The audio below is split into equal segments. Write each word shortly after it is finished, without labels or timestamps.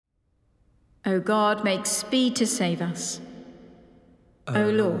O God, make speed to save us. O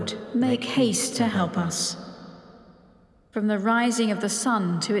Lord, make haste to help us. From the rising of the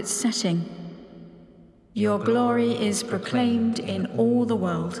sun to its setting, your glory is proclaimed in all the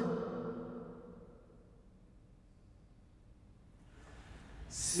world.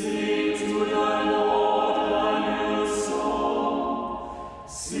 Sing to the Lord a new song.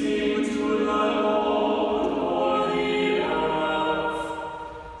 Sing to the Lord all the earth.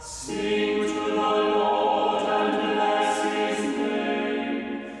 Sing to the Lord and bless his name.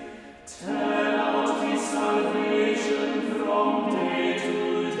 Tell out his salvation from day to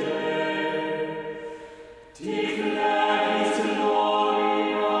day. Declare his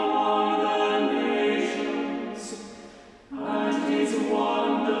glory among the nations, and his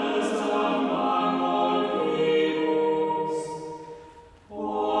wonders among all peoples.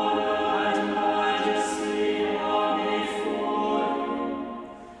 Honor and majesty are before him.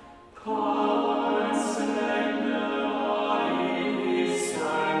 Power and splendor are in his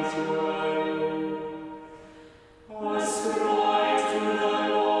sanctuary. Ascribe to the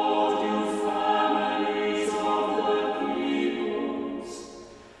Lord, you families of the peoples.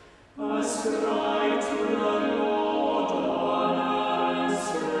 Ascribe to the Lord honor and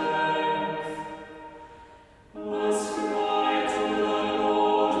strength. Ascribe to the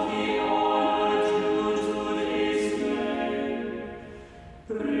Lord the honor due to his name.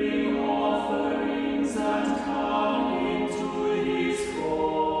 Bring offerings and come into his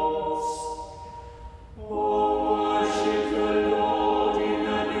courts. O worship the Lord in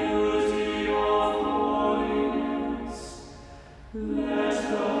the beauty of holiness. Let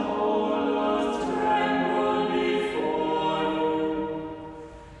the whole earth tremble before him.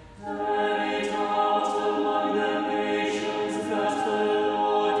 Tell it out among the nations that the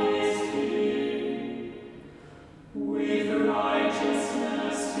Lord is king. With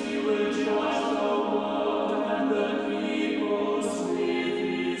righteousness he will judge the world and the peoples with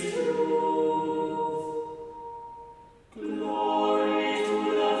his truth. Glory to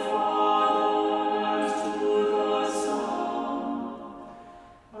the Father and to the Son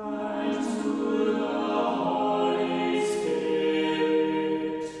and to the Holy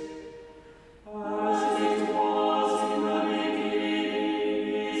Spirit, as it was in the beginning,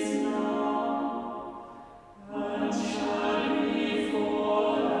 is now, and shall be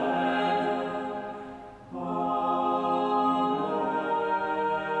forever. Amen.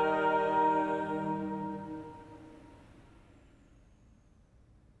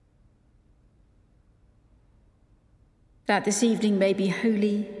 That this evening may be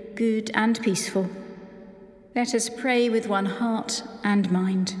holy, good, and peaceful, let us pray with one heart and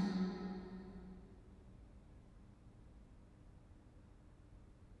mind.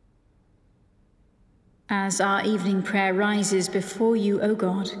 As our evening prayer rises before you, O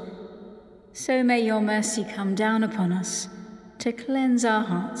God, so may your mercy come down upon us to cleanse our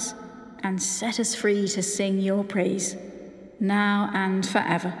hearts and set us free to sing your praise, now and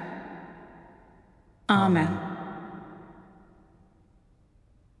forever. Amen.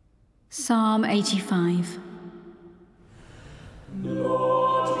 Psalm 85.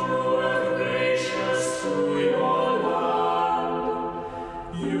 Lord, you are gracious to your land.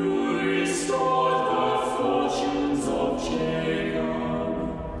 You restored the fortunes of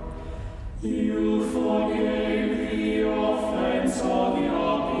Jacob. You forgave the offense of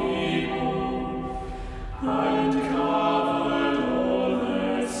your people and covered all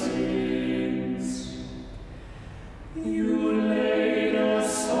their sins. You laid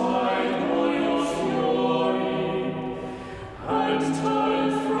aside all your fury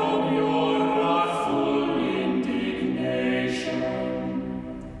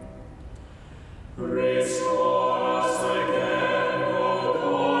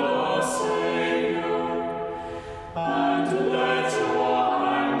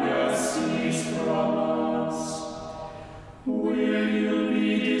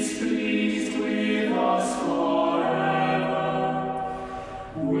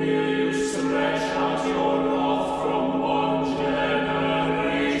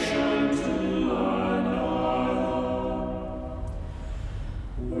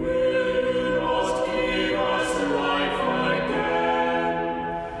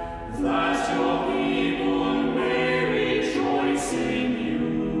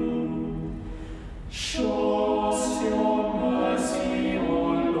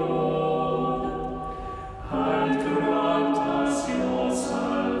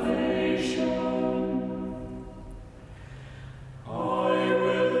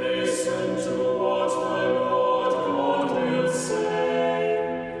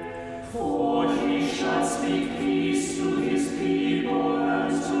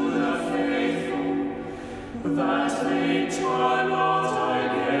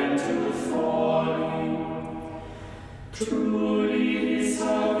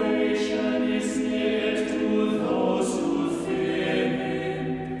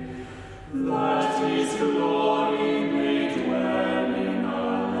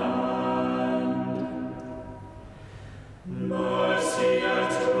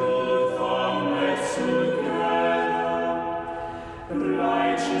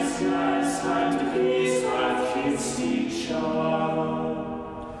righteousness and peace have kissed each other.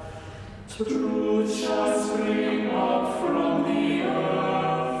 Truth shall spring up from the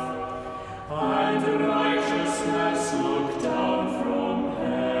earth, and righteousness look down from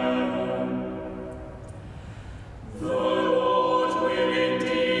heaven. The Lord will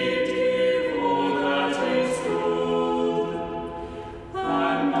indeed give all that is good,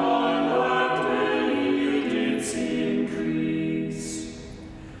 and on that day yield its increase.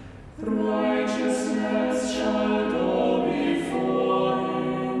 Righteousness shall go before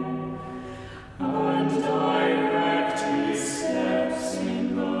him, and direct his steps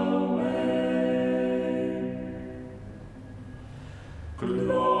in the way.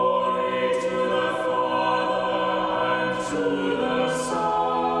 Glory to the Father, and to the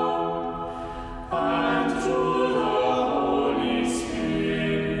Son, and to the Holy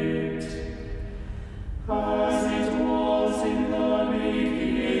Spirit, as it was in the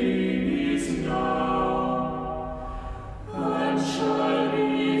beginning, is now, and shall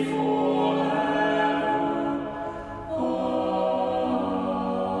be forever.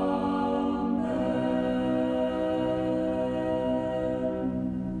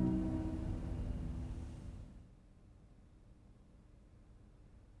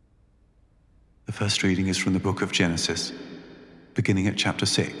 The first reading is from the book of Genesis, beginning at chapter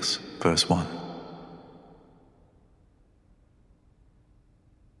 6, verse 1.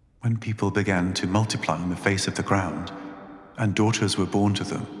 When people began to multiply on the face of the ground, and daughters were born to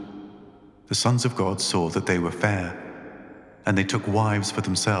them, the sons of God saw that they were fair, and they took wives for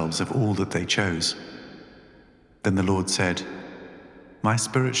themselves of all that they chose. Then the Lord said, "My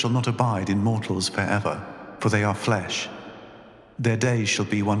spirit shall not abide in mortals forever, for they are flesh. Their days shall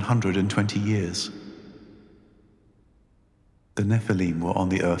be 120 years. The Nephilim were on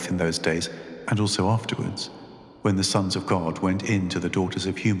the earth in those days, and also afterwards, when the sons of God went in to the daughters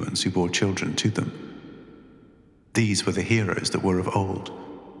of humans who bore children to them. These were the heroes that were of old,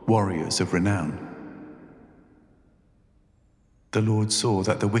 warriors of renown. The Lord saw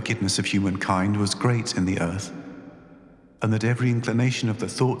that the wickedness of humankind was great in the earth, and that every inclination of the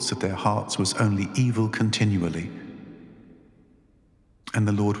thoughts of their hearts was only evil continually. And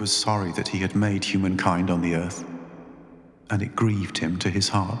the Lord was sorry that he had made humankind on the earth, and it grieved him to his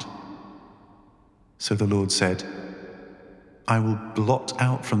heart. So the Lord said, I will blot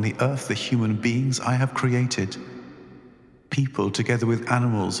out from the earth the human beings I have created, people together with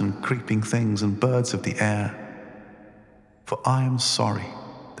animals and creeping things and birds of the air, for I am sorry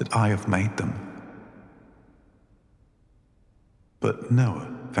that I have made them. But Noah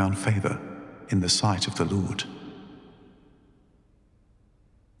found favor in the sight of the Lord.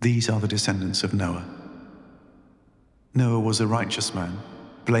 These are the descendants of Noah. Noah was a righteous man,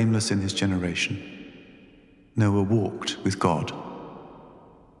 blameless in his generation. Noah walked with God.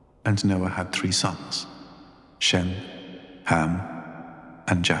 And Noah had 3 sons, Shem, Ham,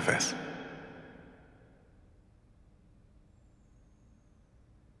 and Japheth.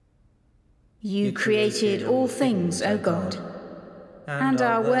 You created all things, O God, and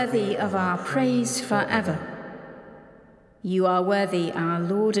are worthy of our praise forever. You are worthy, our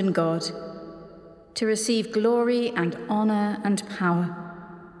Lord and God, to receive glory and honor and power.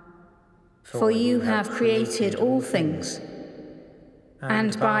 For you have created all things,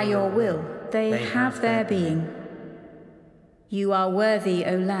 and by your will they have their being. You are worthy,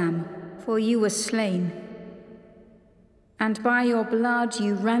 O Lamb, for you were slain, and by your blood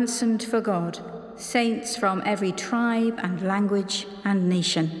you ransomed for God saints from every tribe and language and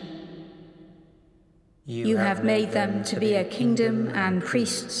nation. You have made them to be a kingdom and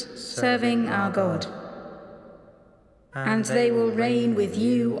priests serving our God, and they will reign with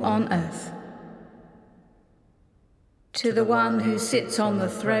you on earth. To the one who sits on the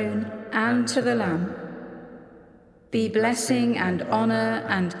throne and to the Lamb be blessing and honor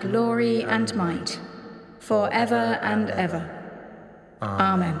and glory and might forever and ever.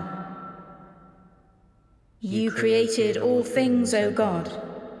 Amen. You created all things, O God,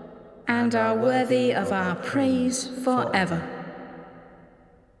 and are worthy of our praise forever.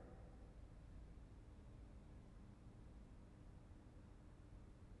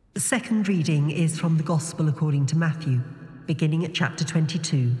 The second reading is from the Gospel according to Matthew, beginning at chapter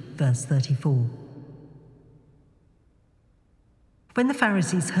 22, verse 34. When the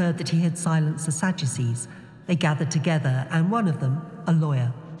Pharisees heard that he had silenced the Sadducees, they gathered together, and one of them, a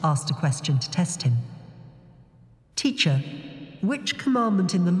lawyer, asked a question to test him. "Teacher, which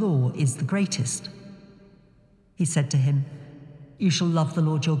commandment in the law is the greatest?" He said to him, "You shall love the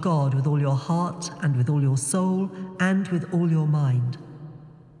Lord your God with all your heart and with all your soul and with all your mind.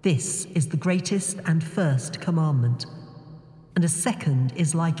 This is the greatest and first commandment. and a second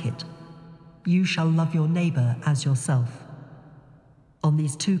is like it. You shall love your neighbour as yourself. On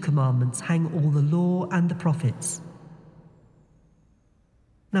these 2 commandments hang all the law and the prophets.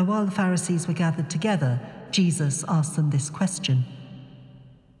 Now, while the Pharisees were gathered together, Jesus asked them this question: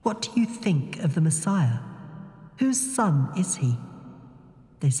 "What do you think of the Messiah? Whose son is he?"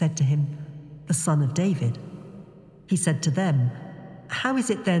 They said to him, "The son of David." He said to them, "How is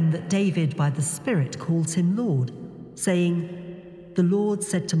it then that David by the Spirit calls him Lord, saying, 'The Lord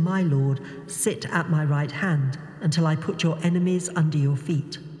said to my Lord, sit at my right hand until I put your enemies under your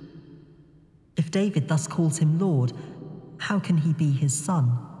feet'? If David thus calls him Lord, how can he be his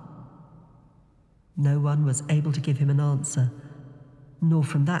son?" No one was able to give him an answer, nor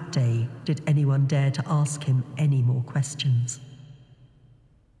from that day did anyone dare to ask him any more questions.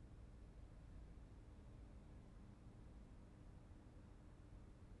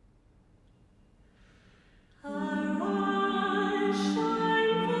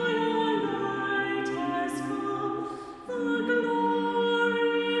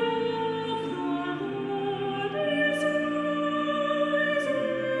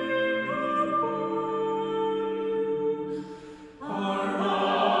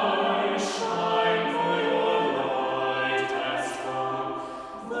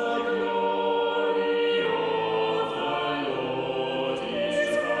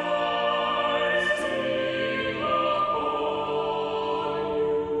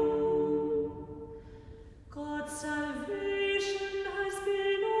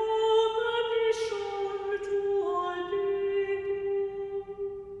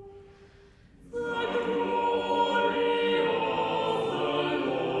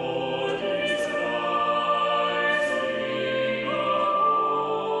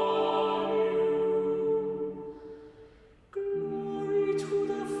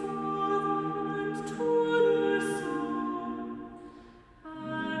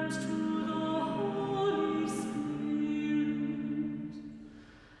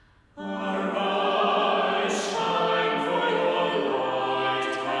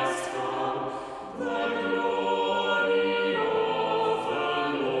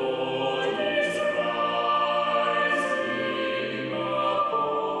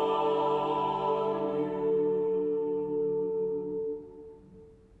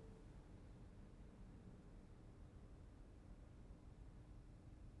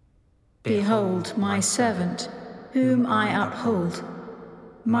 Behold my servant, whom I uphold,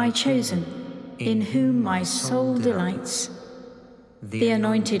 my chosen, in whom my soul delights, the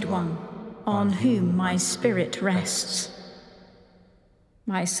Anointed One, on whom my spirit rests.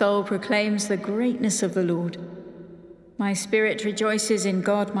 My soul proclaims the greatness of the Lord. My spirit rejoices in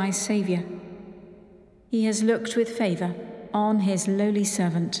God my Saviour. He has looked with favour on his lowly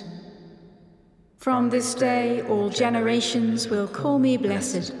servant. From this day all generations will call me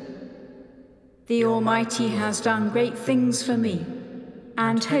blessed. The Almighty has done great things for me,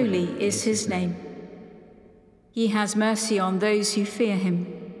 and holy is his name. He has mercy on those who fear him,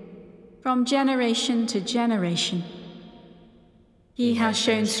 from generation to generation. He has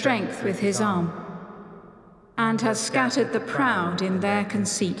shown strength with his arm, and has scattered the proud in their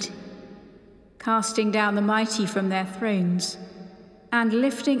conceit, casting down the mighty from their thrones, and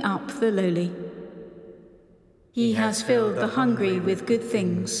lifting up the lowly. He has filled the hungry with good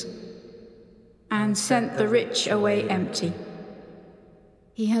things, and sent the rich away empty.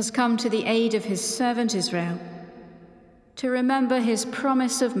 He has come to the aid of his servant Israel, to remember his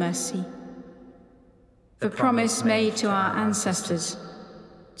promise of mercy, the promise made to our ancestors,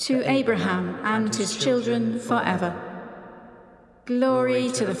 to Abraham and his children forever. Glory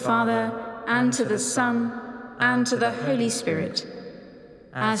to the Father, and to the Son, and to the Holy Spirit,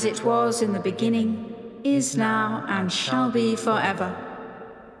 as it was in the beginning, is now, and shall be forever.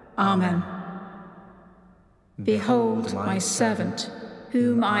 Amen. Behold my servant,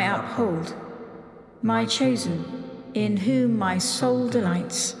 whom I uphold, my chosen, in whom my soul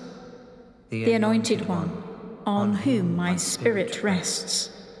delights, the Anointed One, on whom my spirit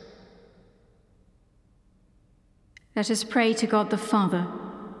rests. Let us pray to God the Father,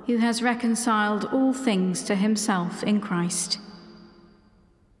 who has reconciled all things to himself in Christ,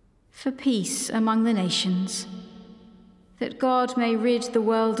 for peace among the nations, that God may rid the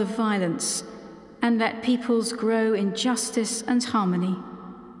world of violence and let peoples grow in justice and harmony.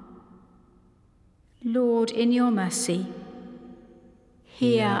 Lord, in your mercy,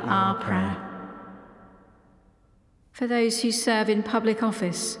 hear our prayer. For those who serve in public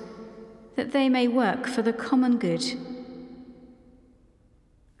office, that they may work for the common good.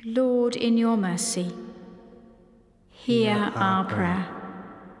 Lord, in your mercy, hear our prayer.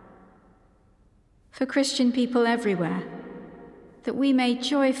 For Christian people everywhere, that we may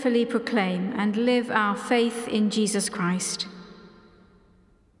joyfully proclaim and live our faith in Jesus Christ.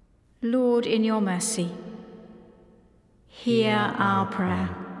 Lord, in your mercy, hear our prayer.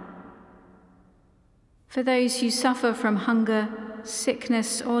 For those who suffer from hunger,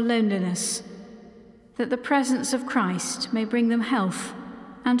 sickness, or loneliness, that the presence of Christ may bring them health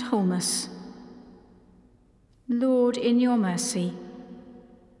and wholeness. Lord, in your mercy,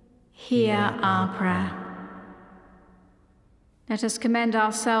 hear our prayer. Let us commend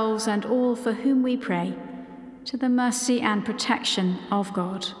ourselves and all for whom we pray to the mercy and protection of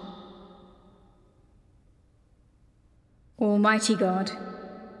God. Almighty God,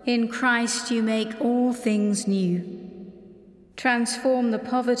 in Christ you make all things new. Transform the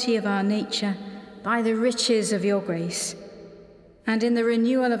poverty of our nature by the riches of your grace, and in the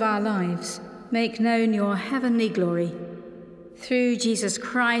renewal of our lives, make known your heavenly glory. Through Jesus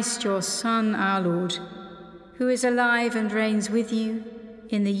Christ, your Son, our Lord, who is alive and reigns with you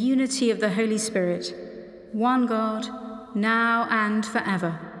in the unity of the Holy Spirit, one God, now and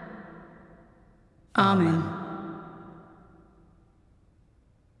forever. Amen.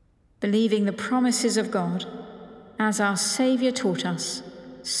 Believing the promises of God, as our Saviour taught us,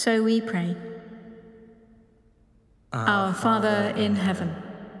 so we pray. Our Father in heaven,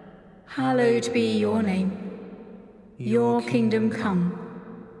 hallowed be your name. Your kingdom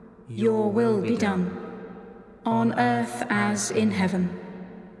come, your will be done, on earth as in heaven.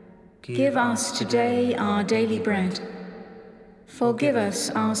 Give us today our daily bread. Forgive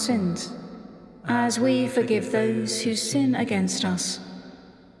us our sins, as we forgive those who sin against us.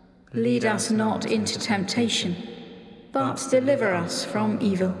 Lead us not into temptation, but deliver us from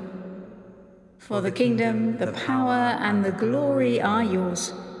evil. For the kingdom, the power, and the glory are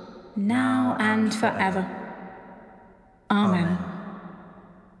yours, now and forever. Amen.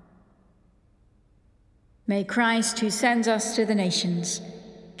 May Christ, who sends us to the nations,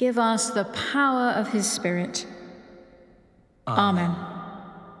 give us the power of his Spirit. Amen.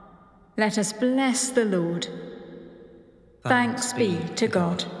 Let us bless the Lord. Thanks be to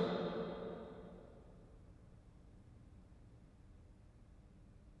God.